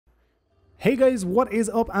Hey guys, what is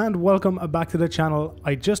up and welcome back to the channel.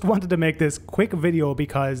 I just wanted to make this quick video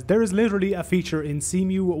because there is literally a feature in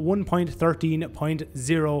Cemu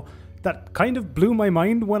 1.13.0 that kind of blew my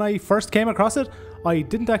mind when I first came across it. I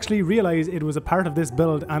didn't actually realize it was a part of this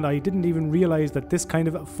build, and I didn't even realize that this kind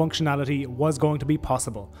of functionality was going to be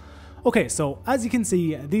possible. Okay, so as you can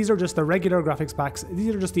see, these are just the regular graphics packs.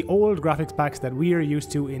 These are just the old graphics packs that we are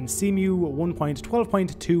used to in Cemu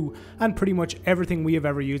 1.12.2 and pretty much everything we have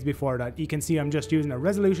ever used before that. You can see I'm just using a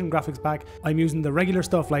resolution graphics pack. I'm using the regular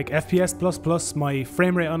stuff like FPS++, my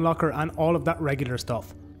frame rate unlocker, and all of that regular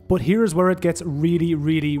stuff. But here's where it gets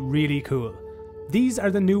really cool. These are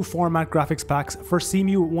the new format graphics packs for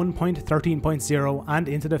Cemu 1.13.0 and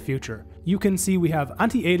into the future. You can see we have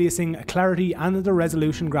anti-aliasing, clarity, and the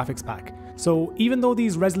resolution graphics pack. So even though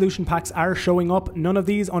these resolution packs are showing up, none of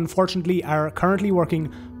these unfortunately are currently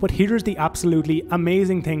working, but here's the absolutely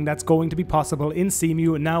amazing thing that's going to be possible in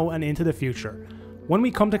Cemu now and into the future. When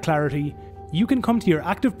we come to clarity, you can come to your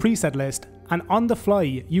active preset list, and on the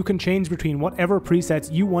fly you can change between whatever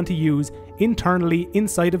presets you want to use internally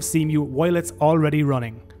inside of Cemu while it's already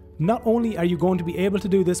running. Not only are you going to be able to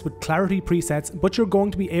do this with clarity presets, but you're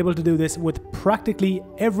going to be able to do this with practically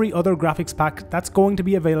every other graphics pack that's going to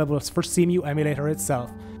be available for Cemu emulator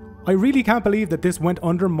itself. I really can't believe that this went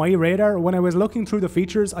under my radar when I was looking through the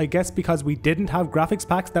features. I guess because we didn't have graphics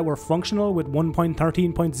packs that were functional with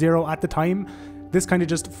 1.13.0 at the time. This kind of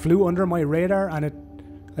just flew under my radar and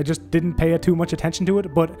I just didn't pay too much attention to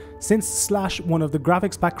it, but since Slash, one of the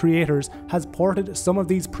graphics pack creators, has ported some of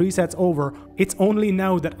these presets over, it's only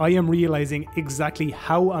now that I am realizing exactly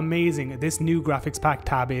how amazing this new graphics pack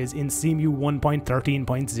tab is in Cemu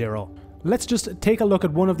 1.13.0. Let's just take a look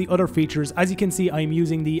at one of the other features. As you can see, I'm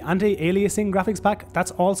using the Anti-Aliasing graphics pack.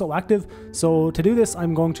 That's also active. So to do this,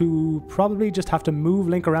 I'm going to probably just have to move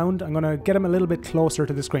Link around. I'm going to get him a little bit closer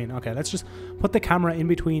to the screen. Okay, let's just put the camera in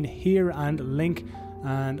between here and Link.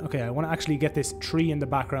 And okay, I want to actually get this tree in the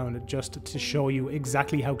background just to show you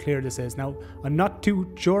exactly how clear this is. Now, I'm not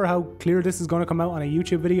too sure how clear this is going to come out on a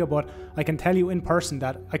YouTube video, but I can tell you in person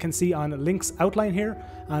that I can see on Link's outline here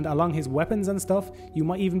and along his weapons and stuff. You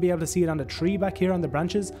might even be able to see it on the tree back here on the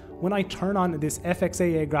branches when I turn on this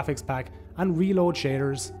FXAA graphics pack and reload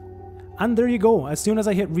shaders. And there you go, as soon as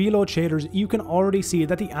I hit reload shaders, you can already see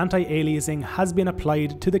that the anti-aliasing has been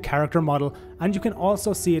applied to the character model, and you can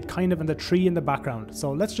also see it kind of in the tree in the background.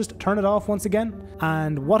 So let's just turn it off once again.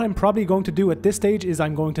 And what I'm probably going to do at this stage is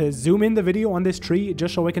I'm going to zoom in the video on this tree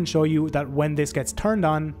just so I can show you that when this gets turned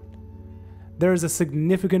on, there is a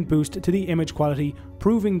significant boost to the image quality,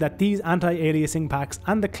 proving that these anti-aliasing packs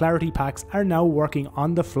and the clarity packs are now working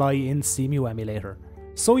on the fly in Cemu emulator.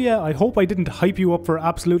 So yeah, I hope I didn't hype you up for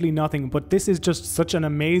absolutely nothing, but this is just such an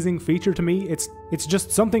amazing feature to me. It's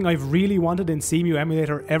just something I've really wanted in Cemu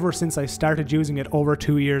emulator ever since I started using it over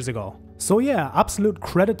 2 years ago. So yeah, absolute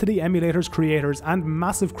credit to the emulator's creators and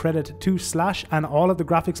massive credit to Slash and all of the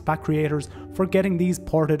graphics pack creators for getting these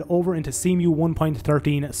ported over into Cemu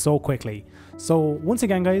 1.13 so quickly. So once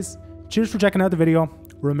again guys, cheers for checking out the video.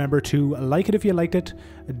 Remember to like it if you liked it,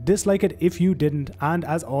 dislike it if you didn't, and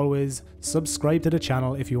as always, subscribe to the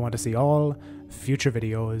channel if you want to see all future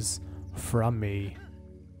videos from me.